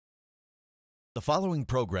The following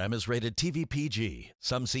program is rated TV PG.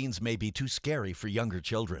 Some scenes may be too scary for younger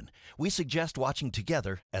children. We suggest watching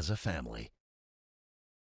together as a family.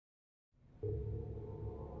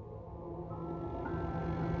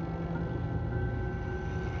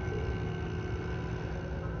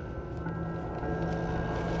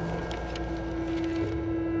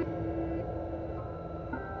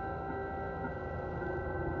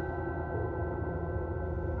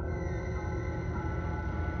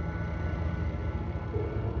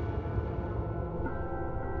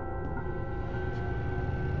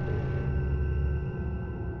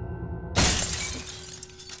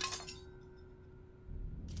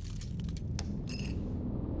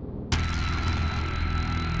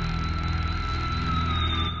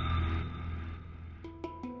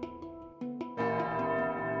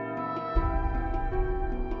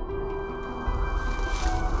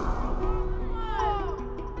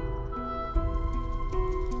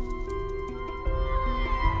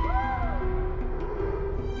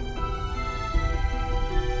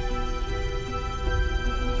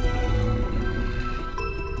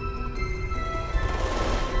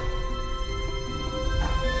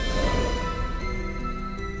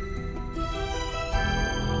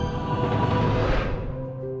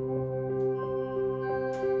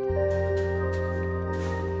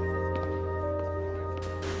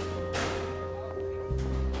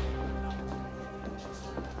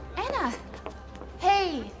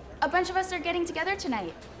 A bunch of us are getting together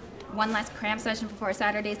tonight. One last cram session before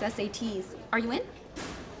Saturday's SATs. Are you in?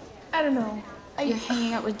 I don't know. You're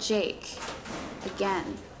hanging out with Jake.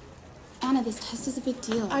 Again. Anna, this test is a big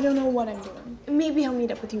deal. I don't know what I'm doing. Maybe I'll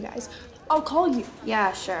meet up with you guys. I'll call you.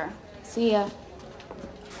 Yeah, sure. See ya.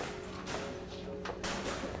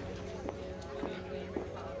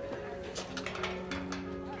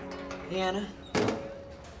 Hey, Anna.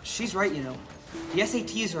 She's right, you know. The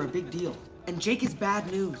SATs are a big deal. And Jake is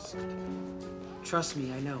bad news. Trust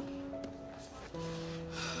me, I know.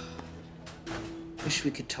 Wish we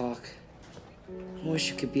could talk. I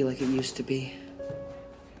wish it could be like it used to be.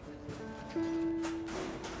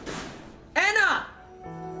 Anna!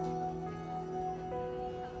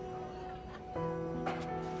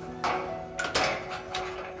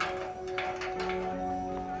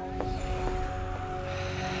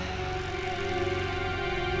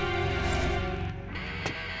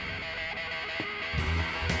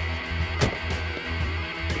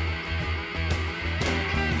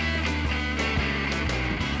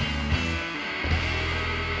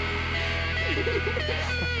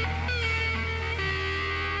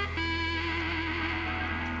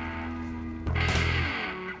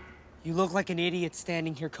 You look like an idiot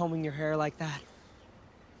standing here combing your hair like that.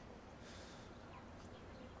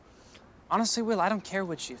 Honestly, Will, I don't care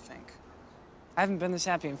what you think. I haven't been this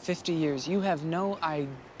happy in 50 years. You have no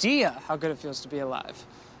idea how good it feels to be alive.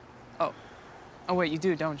 Oh wait, you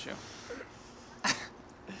do, don't you?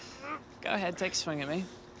 Go ahead, take a swing at me.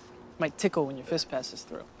 Might tickle when your fist passes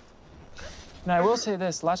through. Now, I will say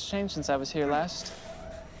this, lots changed since I was here last.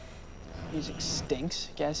 Music stinks.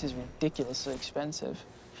 Gas is ridiculously expensive.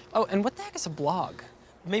 Oh, and what the heck is a blog?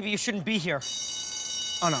 Maybe you shouldn't be here.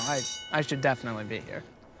 Oh, no, I should definitely be here.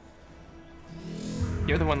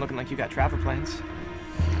 You're the one looking like you got travel plans.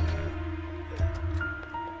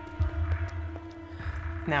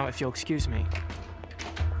 Now, if you'll excuse me,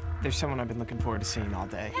 there's someone I've been looking forward to seeing all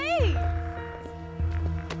day. Hey!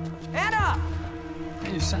 Anna!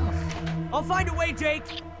 Hey, yourself. I'll find a way,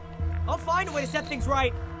 Jake. I'll find a way to set things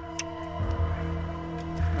right.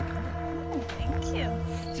 Thank you.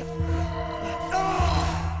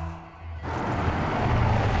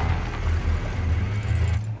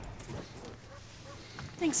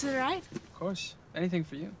 Thanks for the ride. Of course. Anything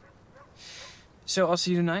for you. So, I'll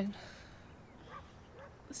see you tonight?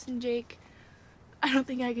 Listen, Jake, I don't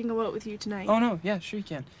think I can go out with you tonight. Oh, no. Yeah, sure you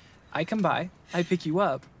can. I come by, I pick you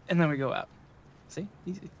up, and then we go out. See?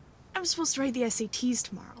 Easy. I'm supposed to write the SATs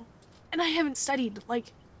tomorrow, and I haven't studied,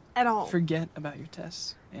 like, at all. Forget about your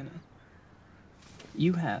tests, Anna.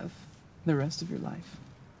 You have the rest of your life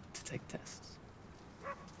to take tests.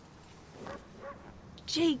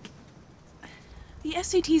 Jake, the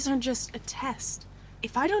SATs aren't just a test.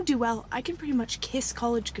 If I don't do well, I can pretty much kiss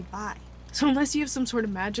college goodbye. So unless you have some sort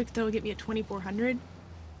of magic that'll get me a 2400,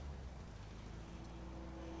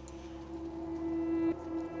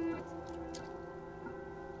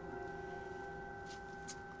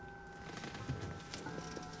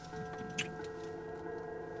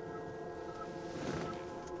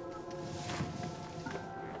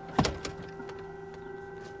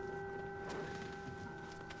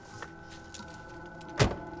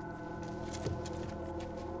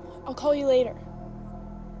 I'll call you later.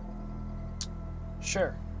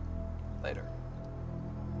 Sure. Later.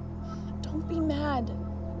 Don't be mad.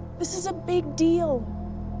 This is a big deal.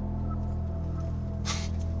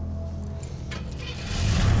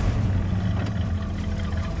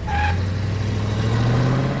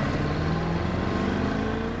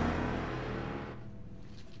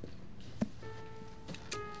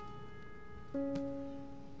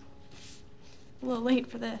 A little late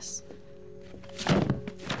for this.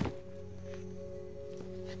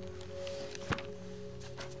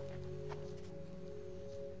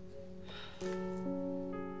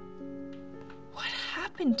 What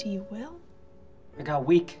happened to you, Will? I got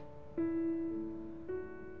weak.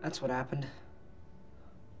 That's what happened.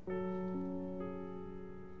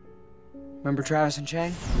 Remember Travis and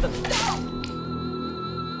Chang?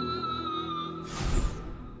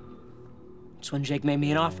 It's when Jake made me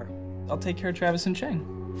an offer. I'll take care of Travis and Chang.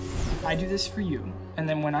 I do this for you, and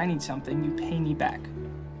then when I need something, you pay me back.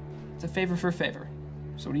 It's a favor for a favor.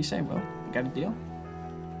 So what do you say, Will? You got a deal?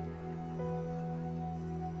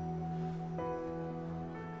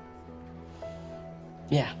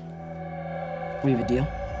 Yeah. We have a deal.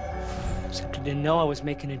 Except I didn't know I was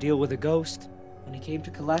making a deal with a ghost when he came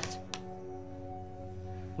to collect.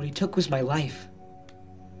 What he took was my life.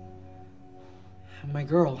 And my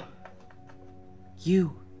girl.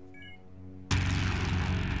 You.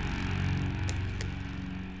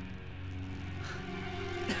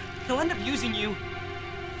 He'll end up using you.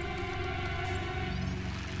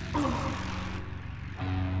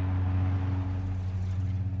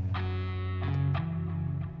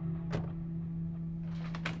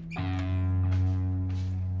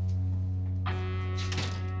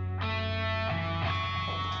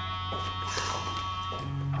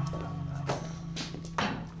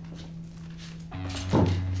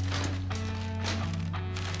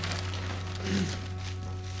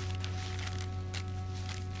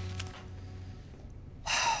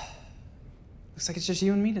 Looks like it's just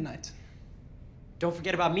you and me tonight. Don't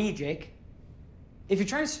forget about me, Jake. If you're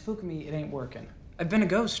trying to spook me, it ain't working. I've been a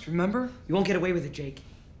ghost, remember? You won't get away with it, Jake.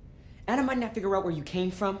 Anna might not figure out where you came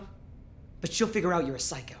from, but she'll figure out you're a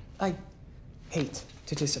psycho. I hate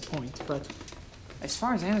to disappoint, but as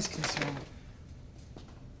far as Anna's concerned,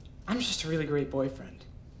 I'm just a really great boyfriend.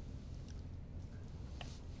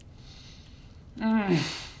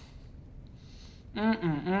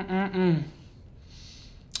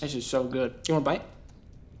 This is so good. You want a bite?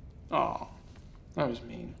 Oh, that was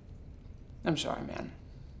mean. I'm sorry, man.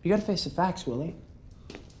 You gotta face the facts, Willie.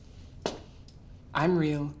 I'm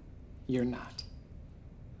real, you're not.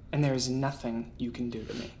 And there is nothing you can do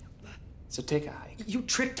to me. So take a hike. You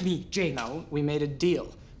tricked me, Jake. No, we made a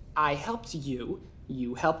deal. I helped you,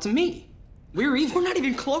 you helped me. We're even. We're not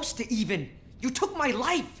even close to even. You took my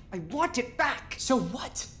life. I want it back. So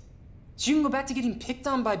what? So you can go back to getting picked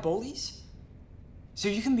on by bullies? So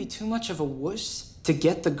you can be too much of a wuss to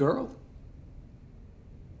get the girl?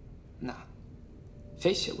 Nah.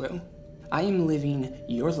 Face it, Will. I am living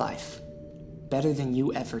your life better than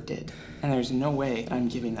you ever did. And there's no way I'm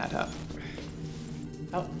giving that up.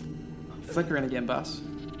 Oh, flickering again, boss.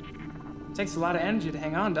 Takes a lot of energy to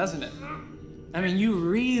hang on, doesn't it? I mean, you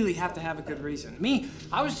really have to have a good reason. Me,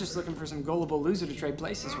 I was just looking for some gullible loser to trade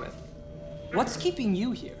places with. What's keeping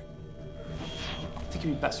you here? I think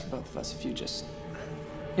it'd be best for both of us if you just,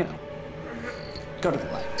 you know, go to the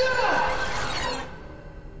light.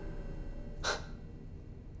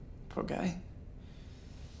 Poor guy.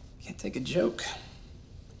 Can't take a joke.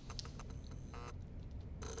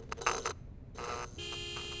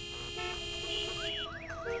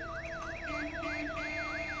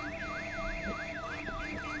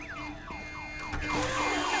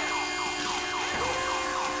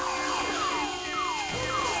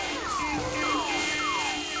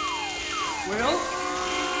 Will?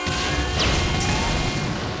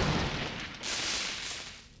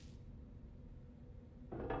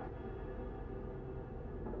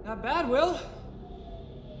 Not bad, Will.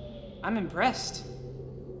 I'm impressed.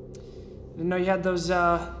 Didn't know you had those,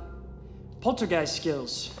 poltergeist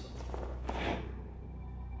skills.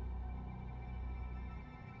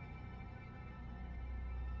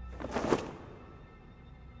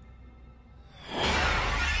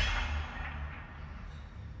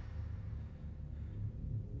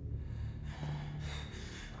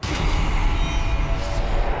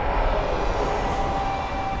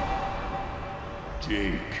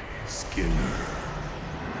 Jake Skinner.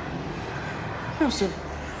 No, sir.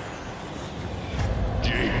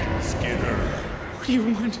 Jake Skinner, What do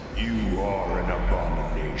you want? you are an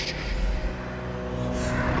abomination.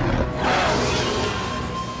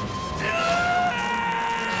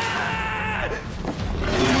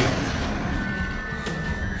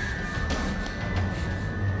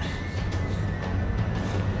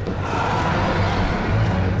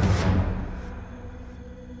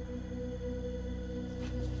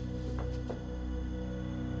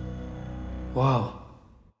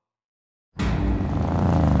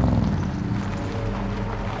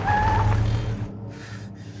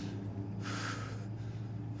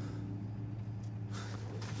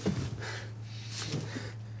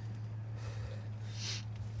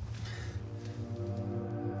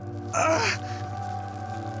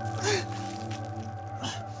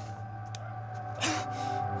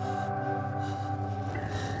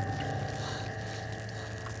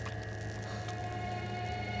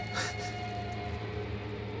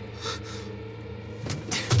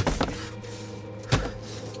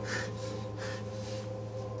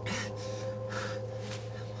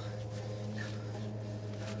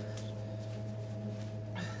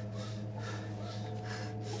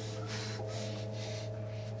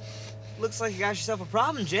 Looks like you got yourself a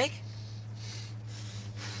problem, Jake.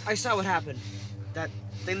 I saw what happened. That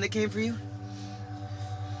thing that came for you.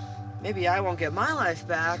 Maybe I won't get my life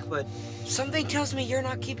back, but something tells me you're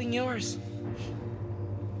not keeping yours.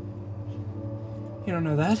 You don't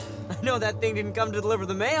know that? I know that thing didn't come to deliver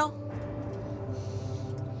the mail.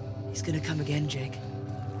 He's gonna come again, Jake.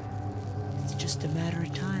 It's just a matter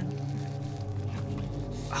of time.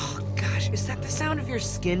 Oh, gosh, is that the sound of your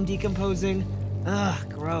skin decomposing? Ugh,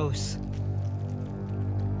 gross.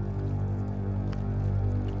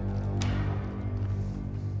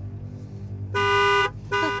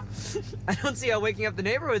 I don't see how waking up the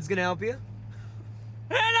neighborhood's gonna help you.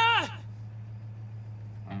 Anna!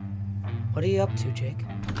 What are you up to, Jake?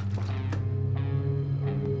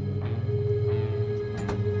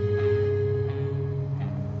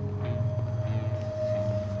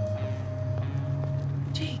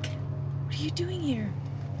 Jake, what are you doing here?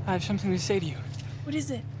 I have something to say to you. What is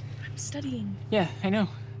it? I'm studying. Yeah, I know.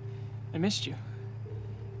 I missed you.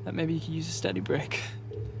 Thought maybe you could use a study break.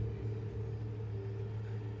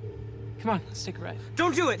 Come on, let's take a ride.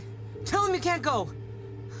 Don't do it! Tell him you can't go!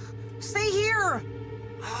 Stay here!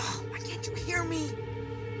 Oh, why can't you hear me?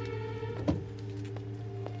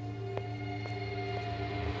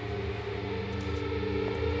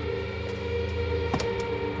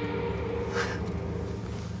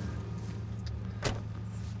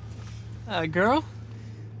 Girl,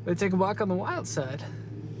 let's take a walk on the wild side.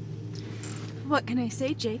 What can I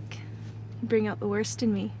say, Jake? You bring out the worst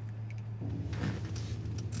in me.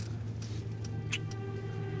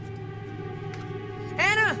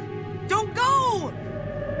 Anna! Don't go!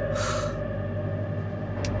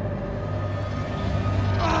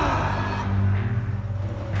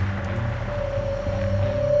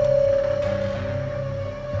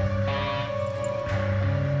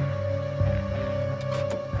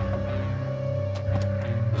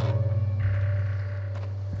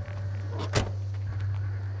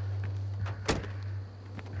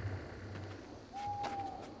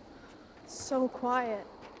 So quiet.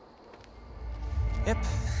 Yep.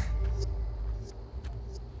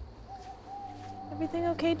 Everything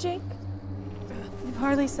okay, Jake? You've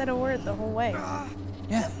hardly said a word the whole way.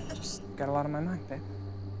 Yeah, just got a lot on my mind, babe.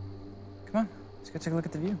 Come on, let's go take a look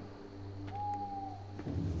at the view.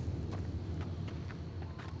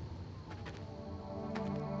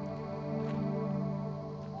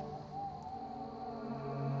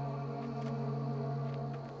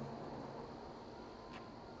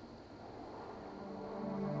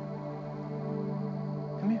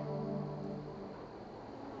 Come here.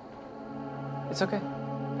 It's okay.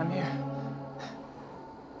 I'm here.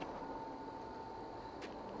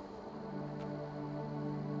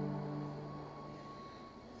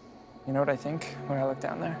 You know what I think when I look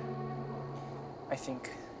down there? I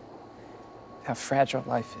think how fragile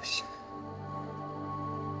life is.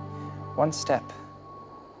 One step,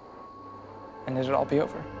 and it'll all be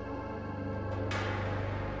over.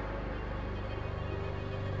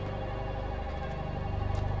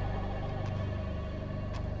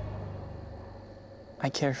 I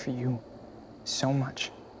care for you so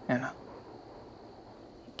much, Anna.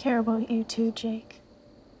 I care about you too, Jake.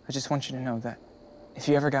 I just want you to know that if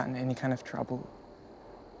you ever got in any kind of trouble,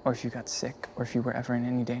 or if you got sick, or if you were ever in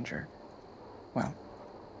any danger, well,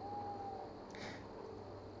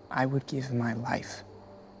 I would give my life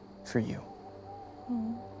for you.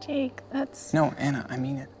 Jake, that's No, Anna, I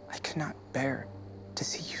mean it. I could not bear to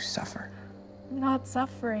see you suffer. not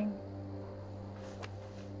suffering.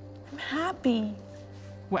 I'm happy.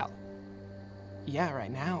 Well, yeah,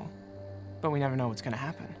 right now. But we never know what's gonna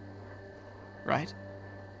happen. Right?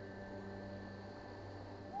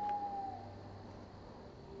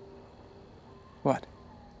 What?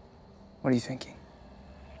 What are you thinking?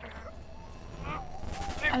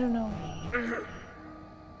 I don't know.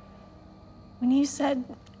 When you said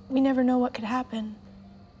we never know what could happen,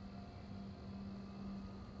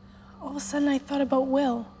 all of a sudden I thought about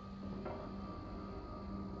Will.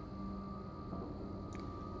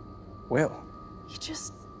 Will? He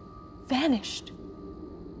just vanished.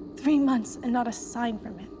 3 months and not a sign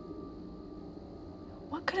from him.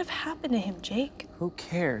 What could have happened to him, Jake? Who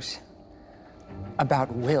cares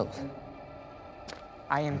about Will?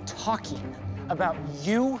 I am talking about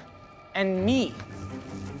you and me.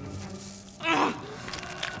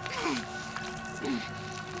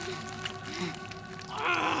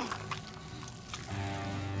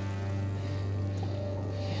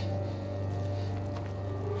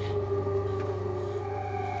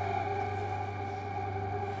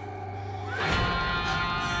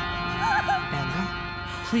 Anna,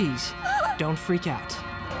 please, don't freak out.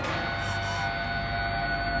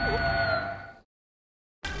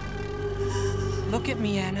 Look at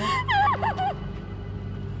me, Anna.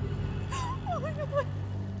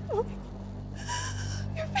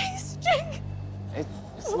 Your face, Jake!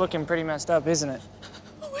 It's looking pretty messed up, isn't it?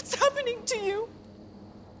 What's happening to you?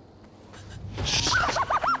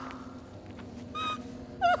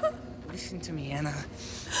 Listen to me, Anna.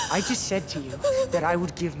 I just said to you that I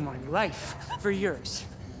would give my life for yours.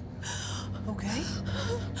 Okay?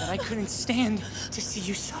 That I couldn't stand to see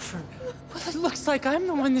you suffer. Well, it looks like I'm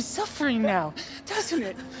the one that's suffering now, doesn't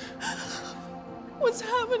it? What's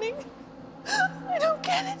happening? I don't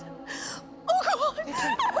get it. Oh, God! That's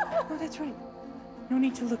right. No, that's right. No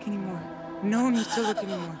need to look anymore. No need to look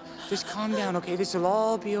anymore. Just calm down, okay? This will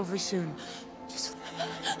all be over soon. Just...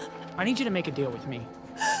 I need you to make a deal with me.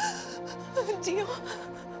 A deal?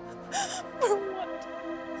 For what?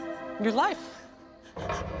 Your life.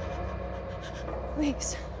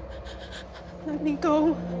 Please. Let me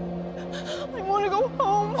go. I want to go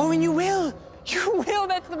home. Oh, and you will. You will.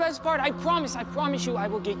 That's the best part. I promise you I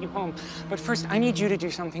will get you home. But first, I need you to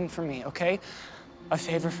do something for me, okay? A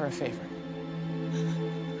favor for a favor.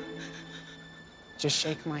 Just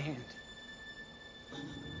shake my hand.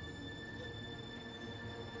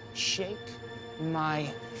 Shake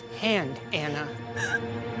my hand, Anna.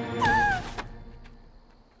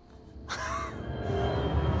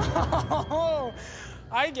 Oh,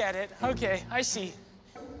 I get it. Okay, I see.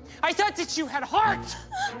 I thought that you had heart.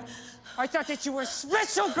 I thought that you were a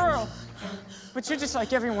special girl. But you're just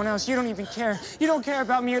like everyone else. You don't even care. You don't care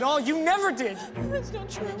about me at all. You never did. That's not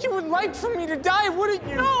true. You would like for me to die, wouldn't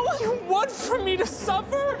you? No. You want for me to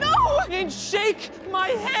suffer? No. Then shake my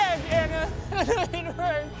hand, Anna. It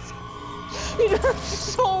hurts. It hurts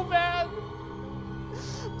so bad.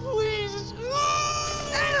 Please.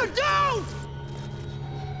 Anna, don't!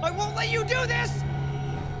 I won't let you do this!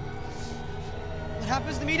 What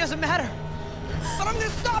happens to me doesn't matter. But I'm gonna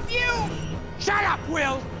stop you! Shut up,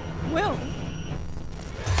 Will! Will?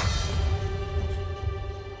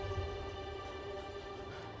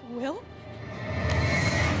 Will?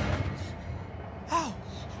 How?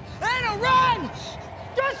 Anna, run!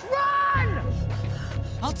 Just run!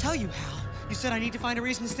 I'll tell you how. You said I need to find a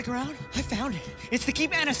reason to stick around? I found it. It's to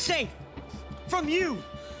keep Anna safe. From you.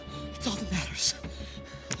 It's all that matters.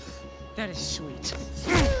 That is sweet.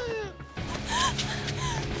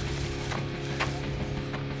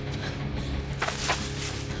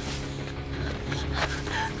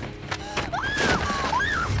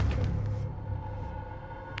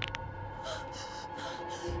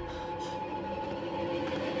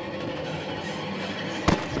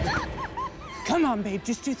 Come on, babe,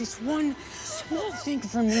 just do this one small thing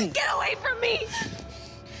for me. Get away from me!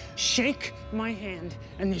 Shake my hand,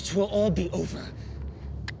 and this will all be over.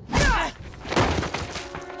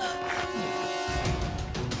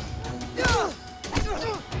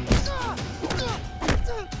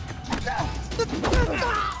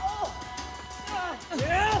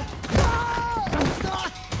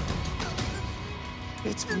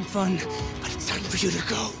 It's been fun, but it's time for you to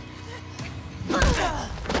go.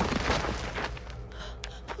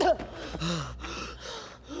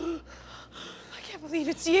 I can't believe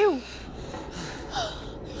it's you.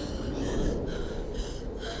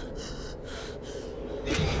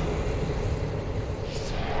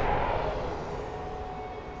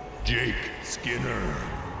 Jake Skinner,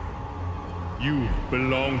 you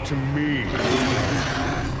belong to me.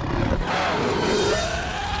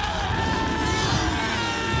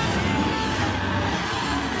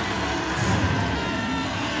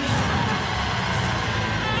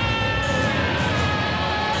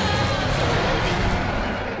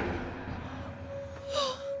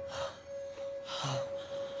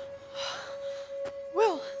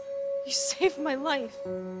 Will, you saved my life.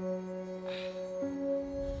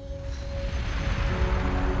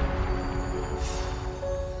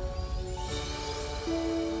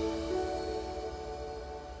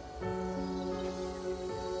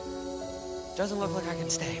 Doesn't look like I can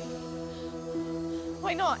stay.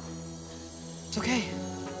 Why not? It's okay.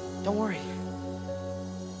 Don't worry.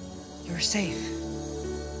 You're safe.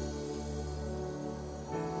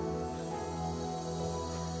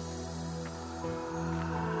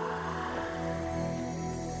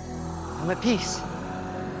 I'm at peace.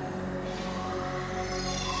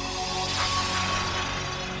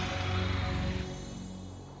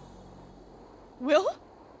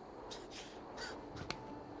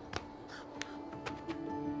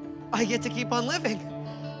 get to keep on living.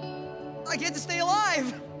 I get to stay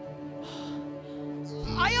alive.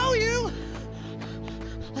 I owe you.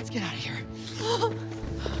 Let's get out of here.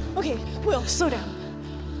 Okay, Will, slow down.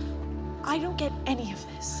 I don't get any of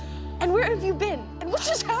this. And where have you been? And what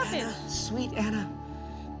just happened? Anna, sweet Anna.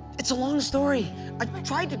 It's a long story. I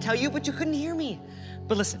tried to tell you, but you couldn't hear me.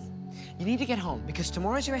 But listen, you need to get home because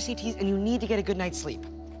tomorrow's your SATs and you need to get a good night's sleep.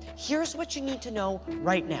 Here's what you need to know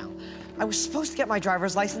right now. I was supposed to get my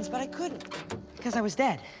driver's license, but I couldn't because I was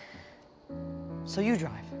dead. So you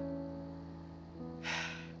drive.